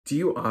Do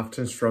you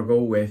often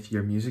struggle with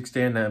your music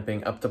stand not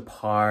being up to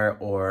par,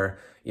 or,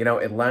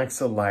 it lacks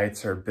the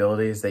lights or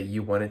abilities that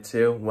you want it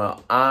to?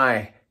 Well,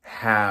 I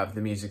have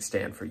the music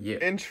stand for you.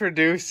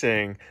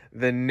 Introducing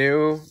the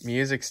new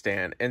music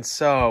stand. And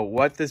so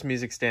what this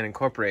music stand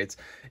incorporates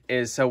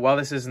is, so while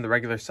this isn't the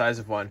regular size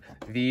of one,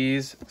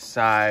 these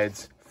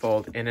sides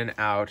fold in and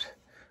out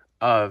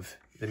of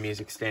the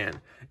music stand.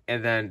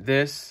 And then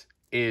this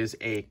is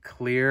a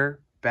clear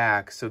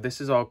back. So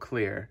this is all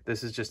clear.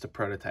 This is just a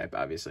prototype,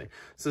 obviously.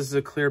 So this is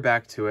a clear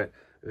back to it.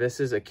 This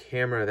is a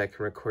camera that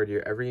can record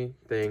your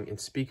everything, and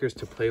speakers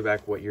to play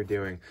back what you're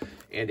doing.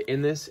 And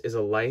in this is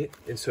a light,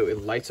 and so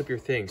it lights up your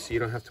thing, so you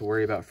don't have to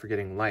worry about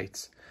forgetting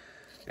lights.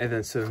 And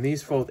then so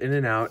these fold in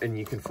and out, and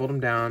you can fold them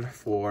down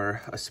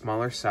for a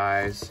smaller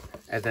size.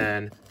 And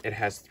then it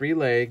has 3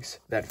 legs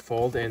that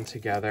fold in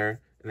together,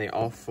 and they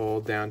all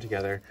fold down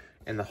together,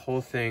 and the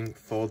whole thing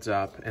folds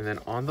up. And then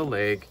on the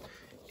leg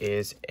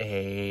is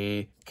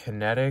a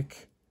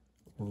kinetic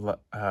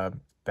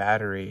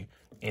battery,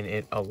 and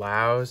it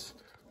allows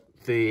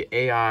the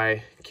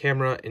AI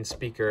camera and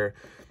speaker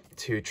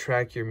to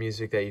track your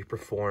music that you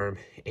perform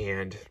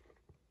and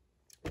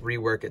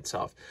rework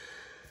itself.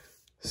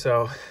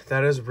 So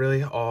that is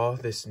really all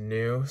this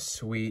new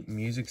sweet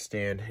music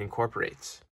stand incorporates.